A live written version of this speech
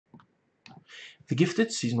The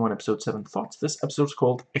Gifted Season 1 Episode 7 Thoughts. This episode is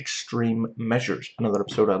called Extreme Measures. Another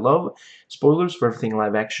episode I love. Spoilers for everything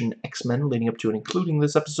live action X-Men leading up to and including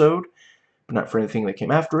this episode, but not for anything that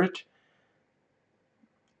came after it.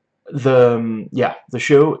 The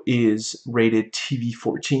show is rated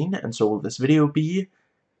TV-14, and so will this video be.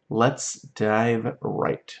 Let's dive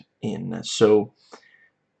right in. So,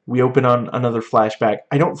 we open on another flashback.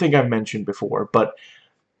 I don't think I've mentioned before, but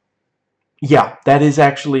yeah, that is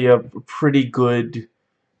actually a pretty good,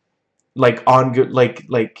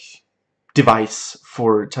 device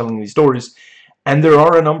for telling these stories. And there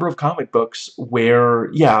are a number of comic books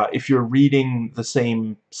where, yeah, if you're reading the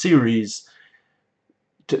same series,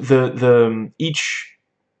 each,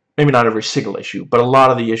 maybe not every single issue, but a lot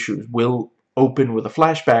of the issues will open with a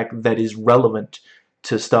flashback that is relevant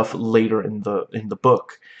to stuff later in the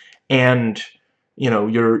book. And, you know,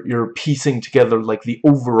 you're piecing together, like, the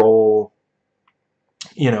overall,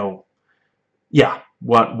 you know, yeah,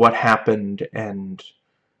 what happened, and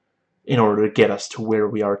in order to get us to where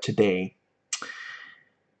we are today.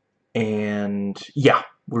 And yeah,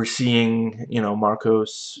 we're seeing, you know,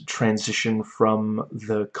 Marcos transition from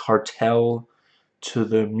the cartel to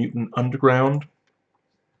the mutant underground.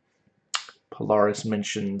 Polaris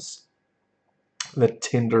mentions that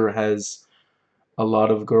Tinder has a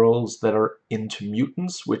lot of girls that are into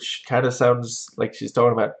mutants, which kind of sounds like she's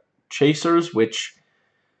talking about chasers, which,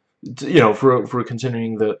 you know, for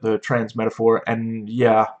continuing the trans metaphor. And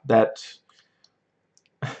yeah, the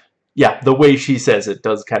way she says it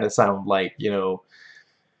does kind of sound like, you know,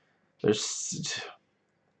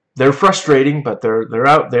 they're frustrating, but they're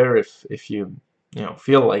out there if you know,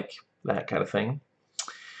 feel like that kind of thing.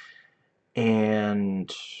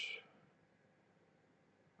 And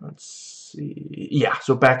let's see, yeah,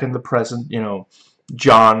 so back in the present, you know,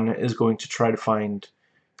 John is going to try to find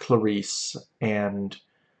Clarice, and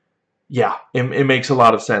yeah, it makes a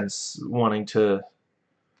lot of sense wanting to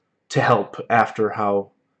help after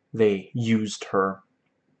how they used her.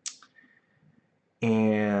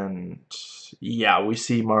 And yeah, we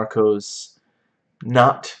see Marcos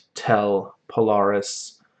not tell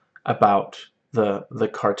Polaris about the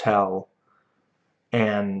cartel,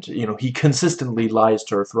 and, you know, he consistently lies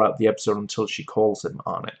to her throughout the episode until she calls him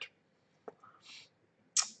on it.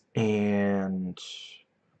 And,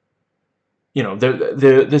 you know,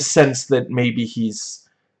 the sense that maybe he's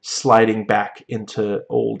sliding back into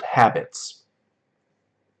old habits.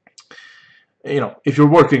 You know, if you're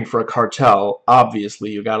working for a cartel,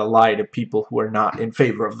 obviously you gotta lie to people who are not in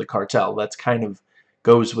favor of the cartel. That's kind of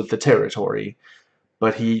goes with the territory.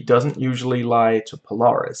 But he doesn't usually lie to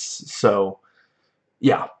Polaris, so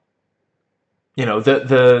yeah. You know,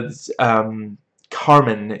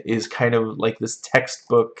 Carmen is kind of like this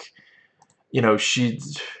textbook, you know,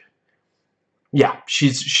 she's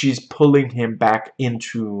pulling him back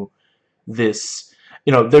into this,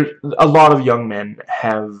 you know, a lot of young men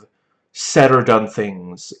have said or done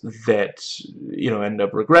things that, you know, end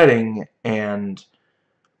up regretting, and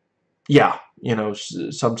yeah, you know,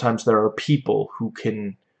 sometimes there are people who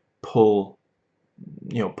can pull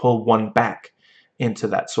one back into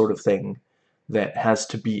that sort of thing that has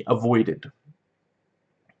to be avoided.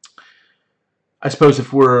 I suppose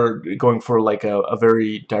if we're going for like a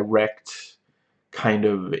very direct kind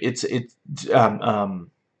of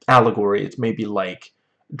allegory, it's maybe like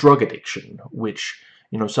drug addiction, which,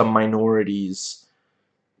 you know, some minorities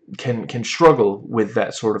can struggle with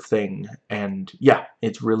that sort of thing. And yeah,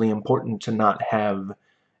 it's really important to not have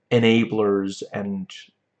enablers and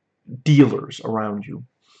dealers around you.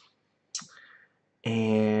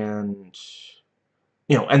 And,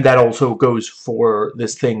 you know, and that also goes for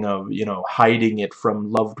this thing of, you know, hiding it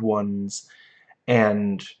from loved ones,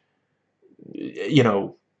 and, you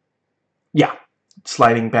know, yeah,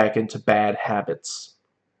 sliding back into bad habits.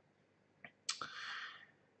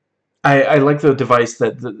 I like the device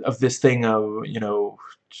of this thing of, you know,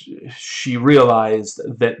 she realized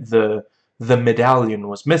that the medallion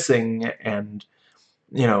was missing, and,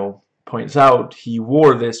 you know, points out he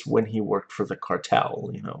wore this when he worked for the cartel,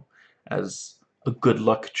 you know, as a good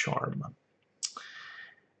luck charm.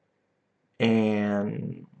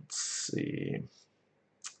 And let's see,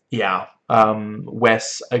 yeah,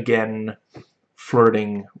 Wes again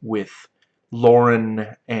flirting with Lauren,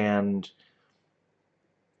 and,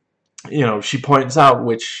 you know, she points out,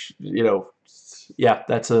 which, you know, yeah,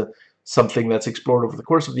 that's something that's explored over the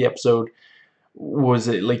course of the episode. Was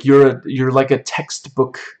it like you're like a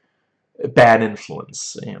textbook bad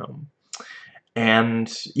influence, you know?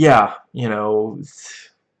 And yeah, you know,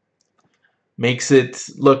 makes it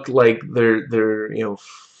look like they're you know,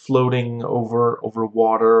 floating over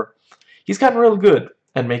water. He's gotten real good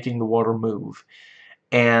and making the water move.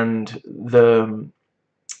 And the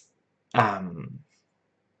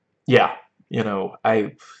yeah, you know,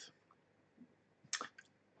 they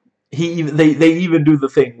even do the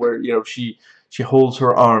thing where, you know, she holds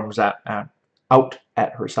her arms out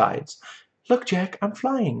at her sides. Look, Jack, I'm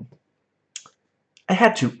flying. I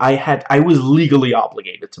had to. I was legally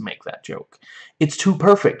obligated to make that joke. It's too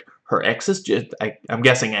perfect. Her ex is just, I'm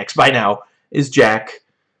guessing ex by now, is Jack.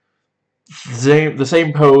 The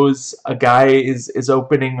same pose. A guy is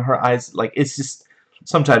opening her eyes. Like, it's just,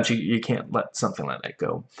 sometimes you can't let something like that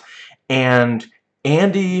go. And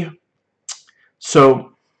Andy,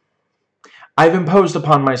 so I've imposed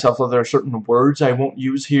upon myself that there are certain words I won't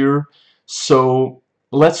use here. So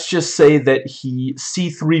let's just say that he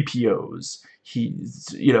C3POs.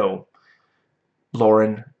 He's, you know,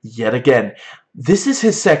 Lauren, yet again. This is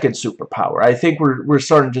his second superpower. I think we're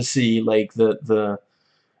starting to see, like,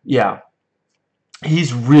 yeah,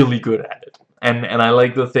 he's really good at it. And I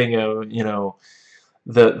like the thing of, you know,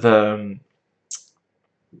 the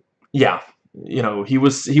yeah, you know, he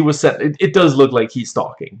was set. It does look like he's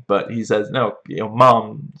stalking, but he says, no, you know,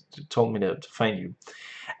 Mom told me to find you.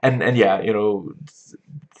 And yeah, you know,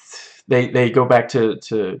 they go back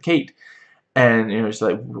to Kate, and, you know, she's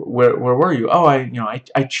like, where were you? Oh,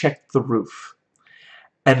 I checked the roof.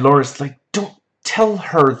 And Laura's like, don't tell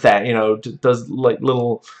her that, you know, does like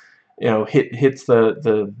little, you know, hits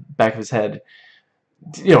the back of his head,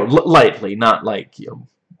 you know, lightly, not like, you know,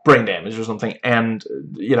 brain damage or something. And,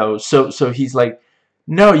 you know, so he's like,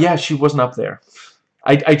 no, yeah, she wasn't up there.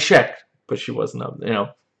 I checked, but she wasn't up there, you know.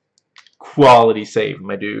 Quality save,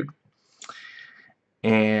 my dude.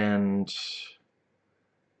 And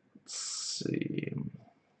let's see.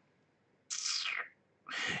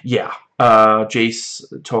 Yeah,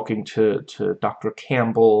 Jace talking to Dr.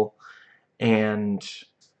 Campbell, and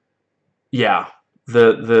yeah,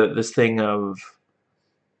 this thing of,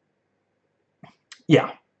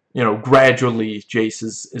 yeah, you know, gradually Jace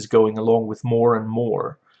is going along with more and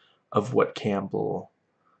more of what Campbell,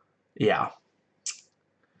 yeah.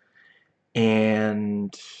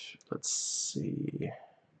 And let's see.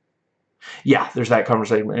 Yeah, there's that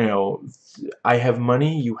conversation, you know, I have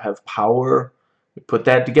money, you have power. We put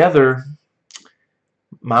that together.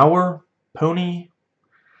 Mauer, Pony,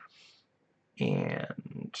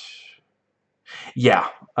 and yeah,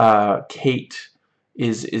 Kate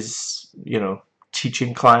is, you know,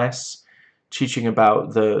 teaching class, teaching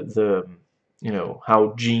about the you know,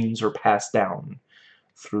 how genes are passed down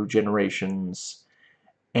through generations,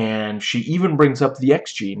 and she even brings up the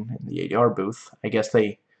X gene in the ADR booth. I guess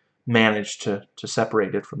they managed to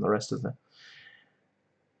separate it from the rest of the.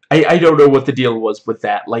 I don't know what the deal was with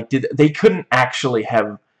that. Like, they couldn't actually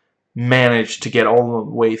have managed to get all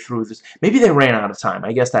the way through this? Maybe they ran out of time.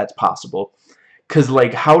 I guess that's possible. Because,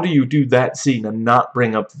 like, how do you do that scene and not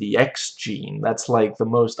bring up the X gene? That's, like, the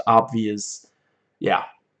most obvious. Yeah.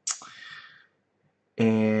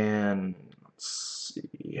 And let's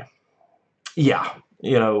see. Yeah.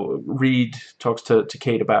 You know, Reed talks to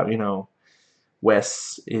Kate about, you know,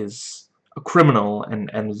 Wes is a criminal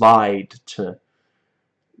and lied to,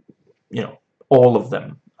 you know, all of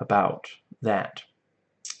them about that.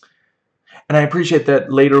 And I appreciate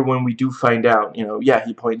that later when we do find out, you know, yeah,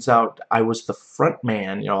 he points out, I was the front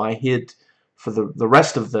man, you know, I hid for the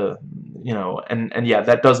rest of the, you know, and yeah,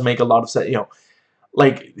 that does make a lot of sense, you know,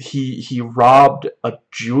 like, he robbed a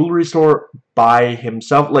jewelry store by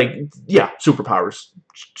himself, like, yeah, superpowers,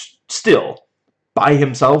 still, by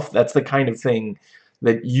himself, that's the kind of thing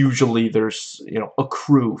that usually there's, you know, a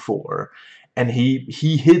crew for, and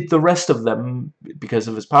he hid the rest of them because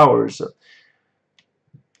of his powers,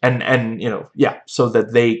 and you know, yeah, so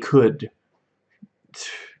that they could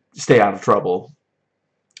stay out of trouble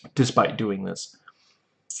despite doing this.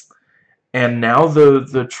 And now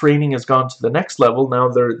the training has gone to the next level. Now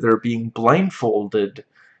they're being blindfolded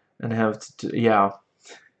and have to, yeah.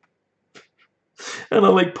 And I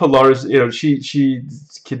like Pilar's, you know, she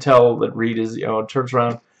can tell that Reed is, you know, turns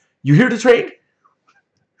around, you here to train?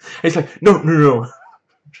 And he's like, no, no, no.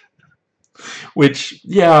 Which,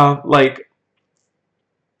 yeah, like,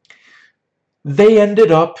 they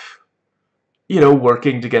ended up, you know,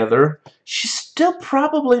 working together. She's still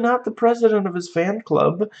probably not the president of his fan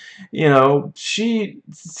club. You know,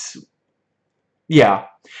 yeah.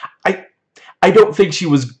 I I don't think she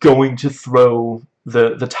was going to throw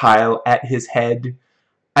the tile at his head.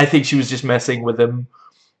 I think she was just messing with him.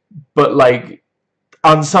 But, like,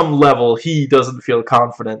 on some level, he doesn't feel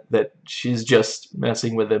confident that she's just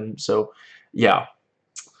messing with him. So, yeah.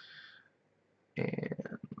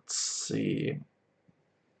 And let's see.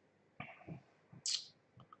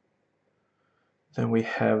 Then we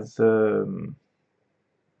have the,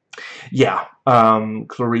 yeah,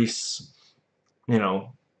 Clarice, you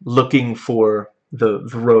know, looking for the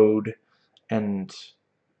road, and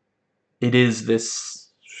it is this,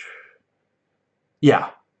 yeah,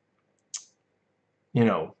 you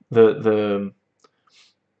know, the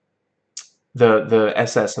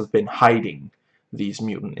SS have been hiding these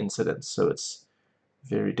mutant incidents, so it's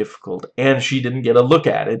very difficult. And she didn't get a look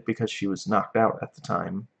at it because she was knocked out at the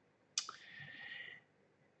time.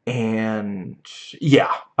 And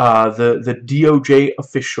yeah, the DOJ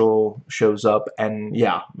official shows up and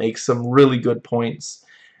yeah, makes some really good points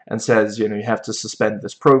and says, you know, you have to suspend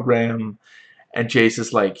this program. And Jace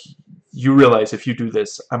is like, you realize if you do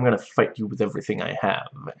this, I'm gonna fight you with everything I have.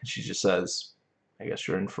 And she just says, I guess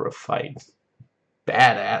you're in for a fight.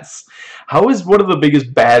 Badass. How is one of the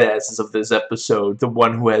biggest badasses of this episode the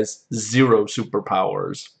one who has 0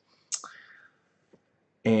 superpowers?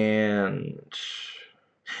 And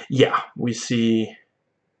yeah, we see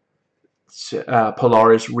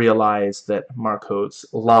Polaris realize that Marcos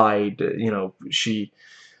lied. You know, she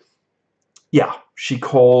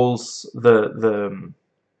calls the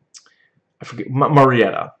I forget,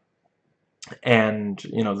 Marietta, and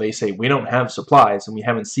you know, they say we don't have supplies and we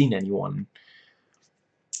haven't seen anyone.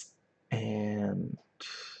 And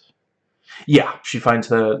yeah, she finds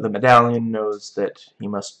the medallion, knows that he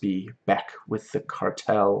must be back with the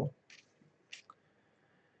cartel.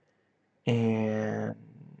 And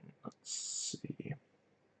let's see,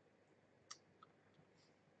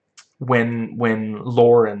 when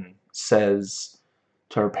Lauren says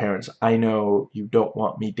to her parents, I know you don't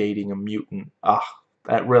want me dating a mutant,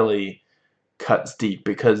 that really cuts deep,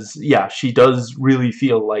 because yeah, she does really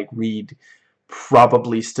feel like Reed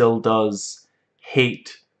probably still does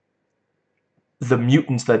hate the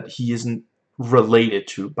mutants that he isn't related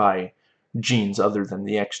to by genes other than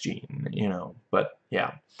the X gene, you know. But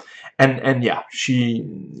yeah, and yeah, she,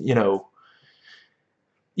 you know,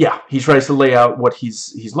 yeah, he tries to lay out what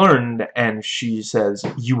he's learned, and she says,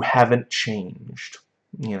 you haven't changed,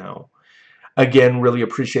 you know. Again, really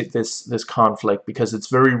appreciate this conflict, because it's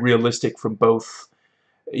very realistic from both,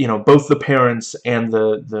 you know, both the parents and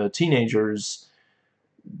the teenagers.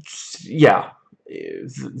 Yeah,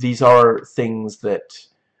 these are things that,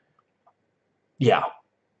 yeah,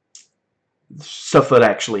 stuff that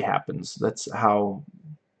actually happens. That's how,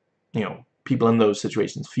 you know, people in those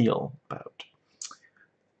situations feel about.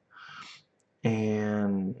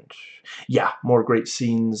 And yeah, more great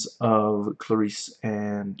scenes of Clarice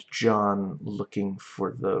and John looking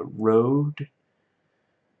for the road.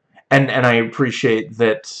 And I appreciate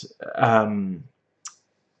that,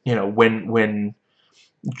 you know, when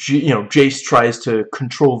you know, Jace tries to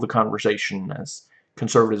control the conversation, as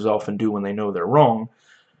conservatives often do when they know they're wrong.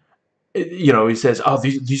 You know, he says, oh,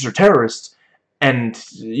 these are terrorists, and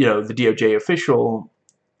you know, the DOJ official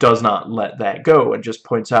does not let that go and just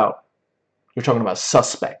points out, you're talking about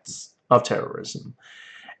suspects of terrorism.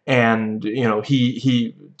 And you know,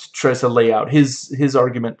 he tries to lay out his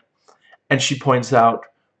argument, and she points out,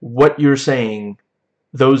 what you're saying,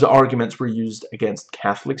 those arguments were used against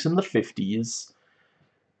Catholics in the 50s,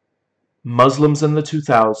 Muslims in the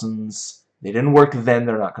 2000s. They didn't work then,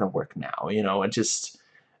 they're not going to work now, you know. And just,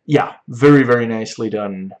 yeah, very, very nicely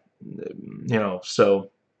done, you know. So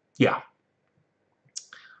yeah.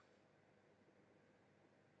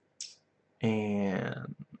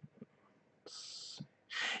 And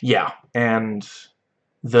yeah, and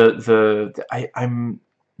I'm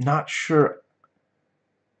not sure.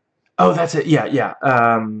 Oh, that's it. Yeah, yeah.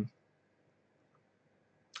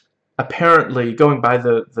 Apparently, going by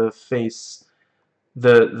the face,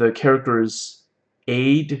 the character is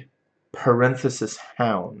Aid parenthesis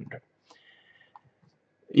Hound.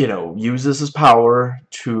 You know, uses his power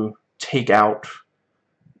to take out,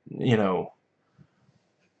 you know,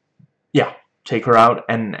 yeah, take her out,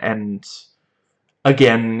 and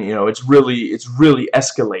again, you know, it's really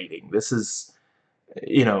escalating. This is,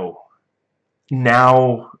 you know,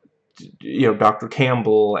 now, you know, Dr.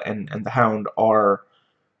 Campbell and the Hound are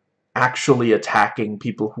actually attacking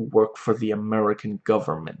people who work for the American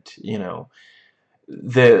government, you know.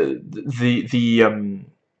 The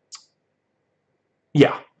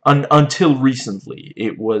yeah, until recently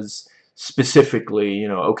it was specifically, you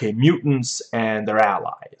know, okay, mutants and their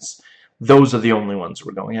allies, those are the only ones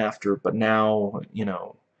we're going after. But now, you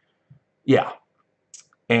know, yeah,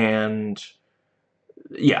 and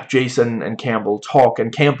yeah, Jason and Campbell talk,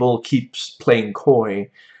 and Campbell keeps playing coy.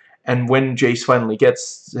 And when Jace finally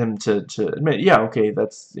gets him to admit, yeah, okay,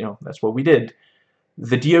 that's, you know, that's what we did,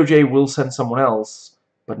 the DOJ will send someone else,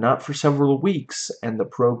 but not for several weeks, and the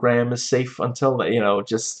program is safe until, you know,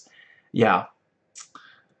 just, yeah.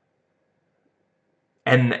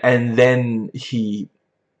 and then he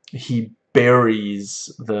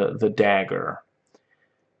buries the dagger.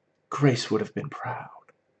 Grace would have been proud.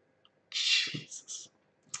 Jesus.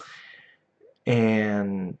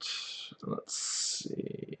 And let's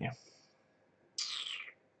see.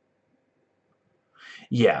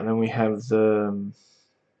 Yeah, then we have the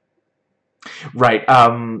right.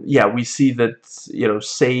 Yeah, we see that, you know,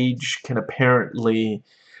 Sage can apparently,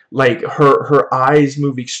 like, her eyes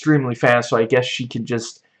move extremely fast, so I guess she can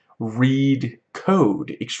just read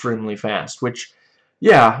code extremely fast, which,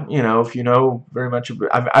 yeah, you know, if you know very much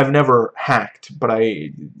about, I've never hacked, but I,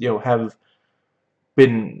 you know, have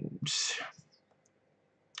been,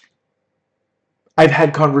 I've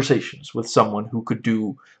had conversations with someone who could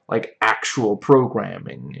do, like, actual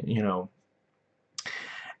programming, you know.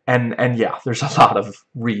 And yeah, there's a lot of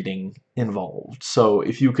reading involved. So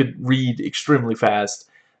if you could read extremely fast,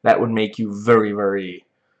 that would make you very, very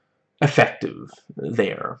effective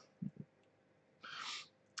there.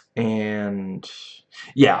 And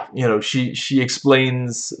yeah, you know, she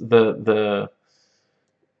explains yeah,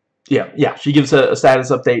 she gives a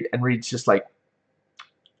status update, and Reed's just like,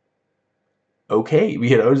 okay,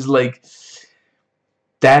 you know, just like,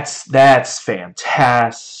 that's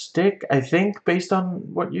fantastic. I think, based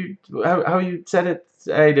on what you how you said it,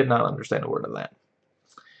 I did not understand a word of that.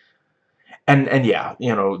 And yeah,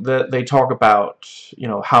 you know, they talk about, you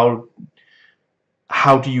know, how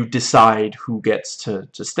do you decide who gets to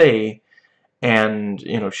stay, and,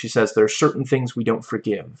 you know, she says there are certain things we don't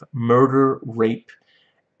forgive: murder, rape,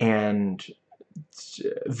 and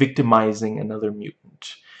victimizing another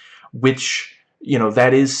mutant, which, you know,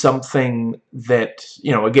 that is something that,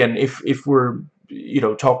 you know, again, if we're, you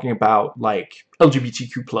know, talking about, like,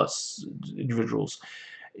 LGBTQ plus individuals,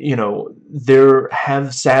 you know, there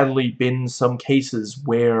have sadly been some cases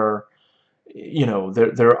where, you know,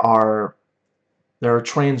 there are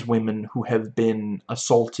trans women who have been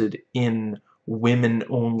assaulted in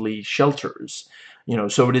women-only shelters, you know,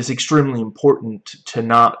 so it is extremely important to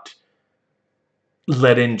not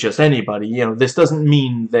let in just anybody. You know, this doesn't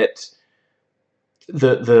mean that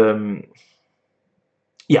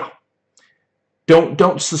yeah,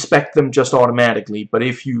 don't suspect them just automatically, but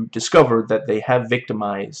if you discover that they have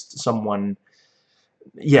victimized someone,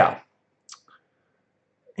 yeah.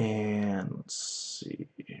 And let's see.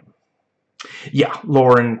 Yeah,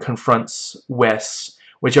 Lauren confronts Wes,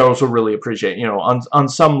 which I also really appreciate. You know, on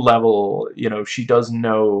some level, you know, she does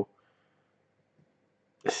know,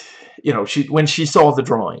 you know, when she saw the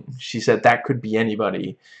drawing, she said that could be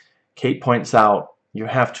anybody. Kate points out, you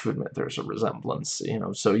have to admit there's a resemblance, you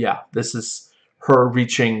know. So yeah, this is her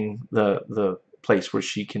reaching the place where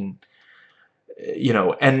she can, you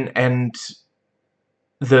know, and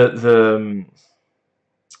the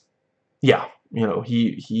yeah, you know,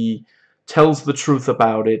 he tells the truth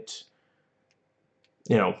about it,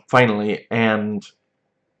 you know, finally. And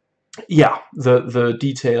yeah, the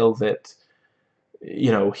detail that,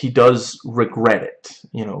 you know, he does regret it,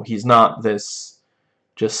 you know, he's not this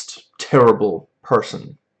just terrible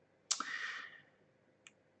person.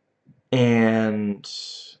 And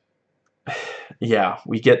yeah,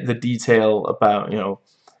 we get the detail about, you know,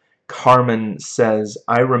 Carmen says,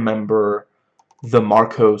 I remember the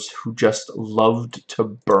Marcos who just loved to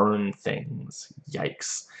burn things.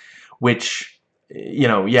 Yikes. Which, you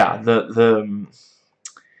know, yeah, the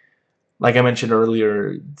like I mentioned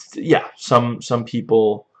earlier, yeah, some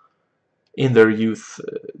people in their youth,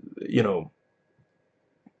 you know,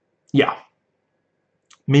 yeah,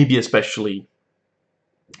 maybe especially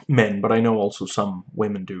men, but I know also some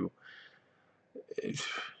women do.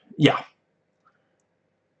 Yeah.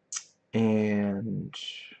 And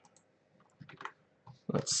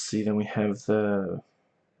let's see, then we have the...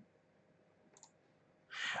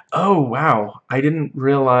 Oh, wow, I didn't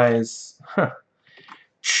realize... Huh.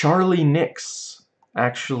 Charlie Nix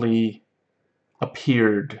actually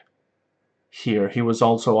appeared here. He was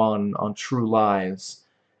also on True Lies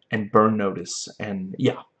and Burn Notice, and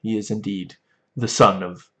yeah, he is indeed the son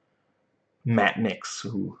of Matt Nix,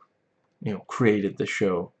 who, you know, created the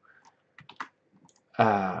show.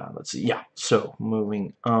 Let's see, yeah, so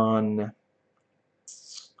moving on.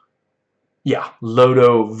 Yeah,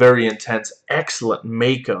 Lodo, very intense, excellent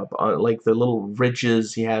makeup, like the little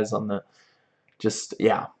ridges he has on the, just,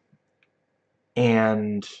 yeah.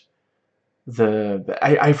 And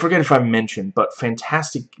I forget if I mentioned, but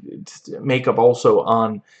fantastic makeup also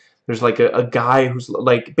on, there's like a guy who's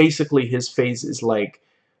like, basically his face is like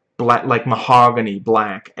black, like mahogany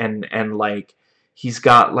black, and like he's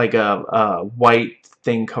got like a white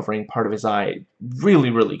thing covering part of his eye. Really,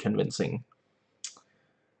 really convincing.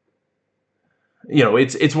 you know,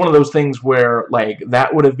 it's one of those things where, like,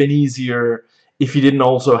 that would have been easier if you didn't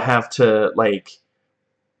also have to, like,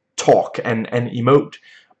 talk and emote.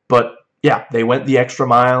 But yeah, they went the extra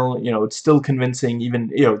mile. You know, it's still convincing.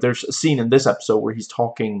 Even, you know, there's a scene in this episode where he's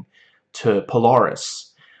talking to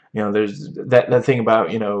Polaris. You know, there's that thing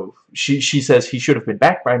about, you know, she says he should have been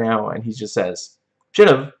back by now, and he just says should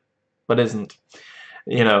have, but isn't.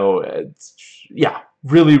 You know, yeah,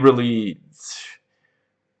 really, really,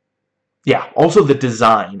 yeah. Also the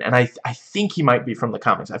design, and I think he might be from the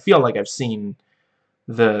comics. I feel like I've seen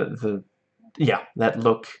the yeah, that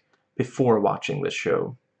look before watching this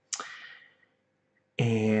show.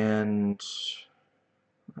 And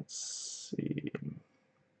let's see.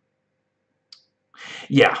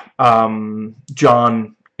 Yeah,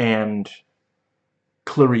 John and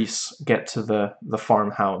Clarice get to the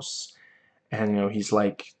farmhouse, and, you know, he's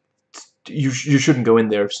like, you shouldn't go in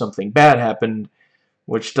there if something bad happened,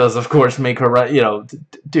 which does, of course, make her right. You know,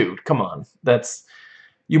 dude, come on. That's,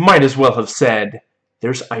 you might as well have said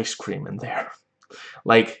there's ice cream in there.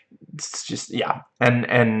 Like, it's just, yeah.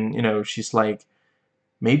 And you know, she's like,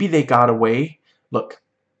 maybe they got away. Look,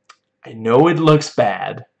 I know it looks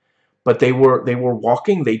bad, but they were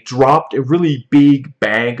walking. They dropped a really big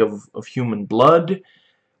bag of human blood.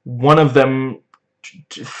 One of them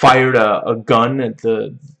fired a gun at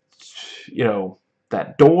the, you know,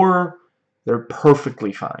 that door. They're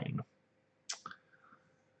perfectly fine.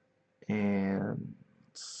 And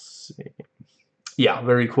let's see. Yeah,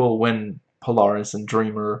 very cool when Polaris and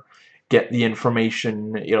Dreamer get the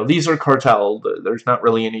information. You know, these are cartel. There's not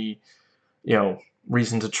really any, you know,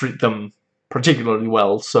 reason to treat them particularly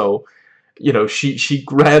well. So, you know, she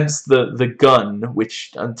grabs the gun,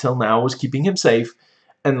 which until now was keeping him safe,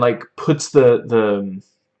 and, like, puts the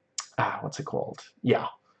what's it called? Yeah,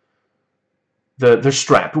 the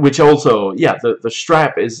strap, which also, yeah, the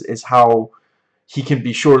strap is how he can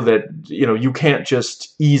be sure that, you know, you can't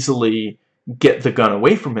just easily get the gun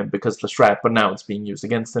away from him because the strap, but now it's being used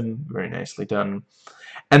against him. Very nicely done.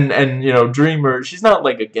 And you know, Dreamer, she's not,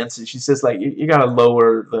 like, against it. She says, like, you gotta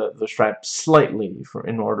lower the strap slightly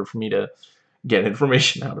in order for me to get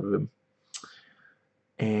information out of him.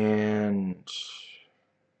 And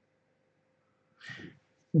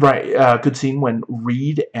right, good scene when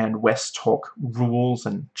Reed and Wes talk rules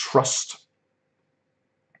and trust.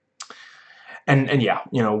 And yeah,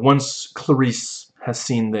 you know, once Clarice has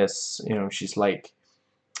seen this, you know, she's like,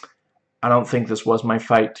 I don't think this was my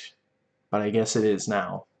fight, but I guess it is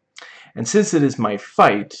now. And since it is my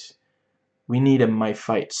fight, we need a my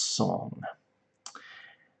fight song.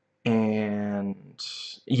 And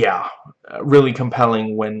yeah, really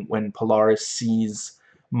compelling when Polaris sees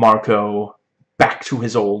Marco back to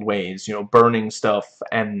his old ways, you know, burning stuff,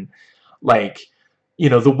 and, like, you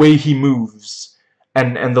know, the way he moves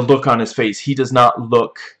and the look on his face. He does not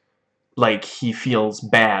look like he feels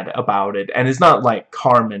bad about it, and it's not like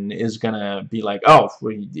Carmen is gonna be like, oh,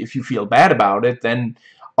 if you feel bad about it, then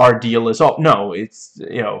our deal is off. No, it's,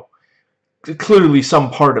 you know, clearly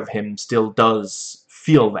some part of him still does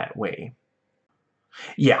feel that way.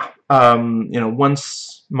 Yeah, you know,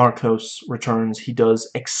 once Marcos returns, he does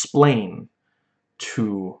explain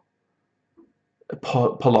to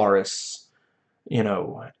Polaris, you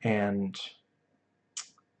know, and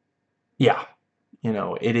yeah, you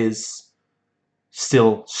know, it is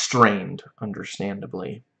still strained,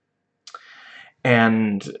 understandably.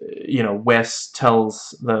 And, you know, Wes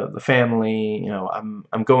tells the family, you know,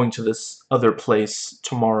 I'm going to this other place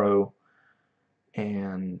tomorrow,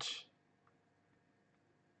 and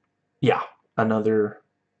yeah, another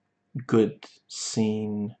good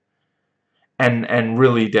scene. And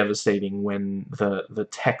really devastating when the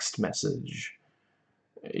text message,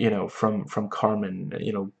 you know, from Carmen,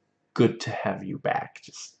 you know, good to have you back.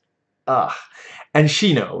 Just, ah, and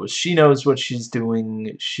she knows what she's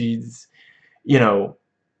doing. She's, you know,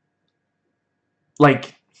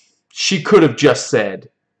 like, she could have just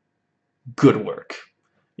said good work,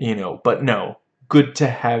 you know, but no, good to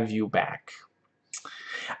have you back.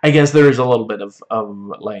 I guess there is a little bit of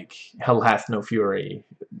like, hell hath no fury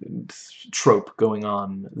trope going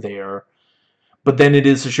on there. But then it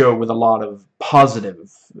is a show with a lot of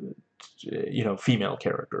positive, you know, female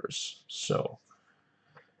characters. So,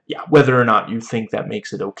 yeah, whether or not you think that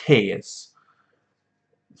makes it okay is,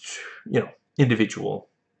 you know, individual.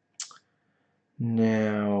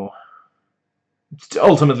 Now,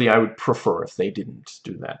 ultimately, I would prefer if they didn't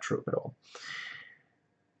do that trope at all.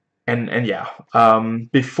 And yeah,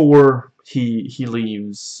 before he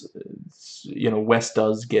leaves, you know, Wes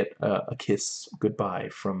does get a kiss goodbye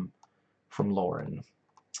from Lauren.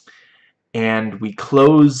 And we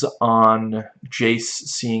close on Jace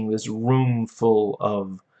seeing this room full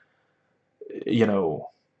of, you know,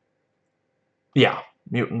 yeah,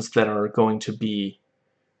 mutants that are going to be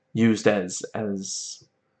used as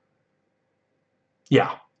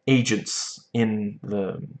yeah, agents in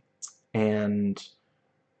the, and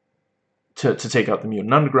to take out the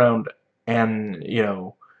mutant underground. And, you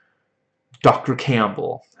know, Dr.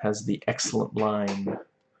 Campbell has the excellent line,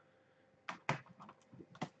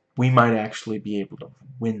 "We might actually be able to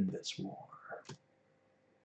win this war."